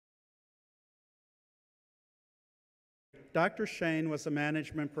Dr. Shane was a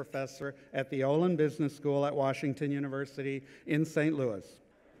management professor at the Olin Business School at Washington University in St. Louis.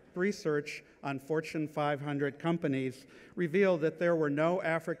 Research on Fortune 500 companies revealed that there were no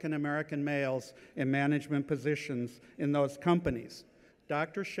African American males in management positions in those companies.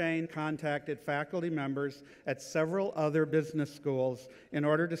 Dr. Shane contacted faculty members at several other business schools in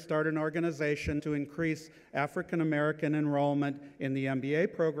order to start an organization to increase African American enrollment in the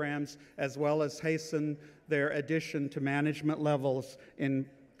MBA programs, as well as hasten their addition to management levels in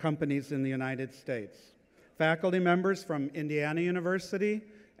companies in the United States. Faculty members from Indiana University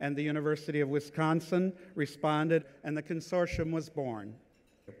and the University of Wisconsin responded, and the consortium was born.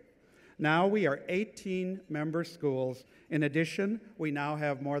 Now we are 18 member schools. In addition, we now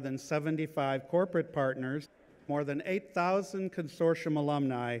have more than 75 corporate partners, more than 8,000 consortium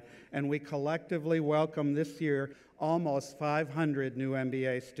alumni, and we collectively welcome this year almost 500 new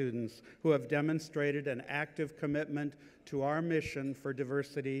MBA students who have demonstrated an active commitment to our mission for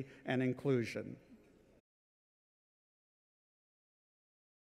diversity and inclusion.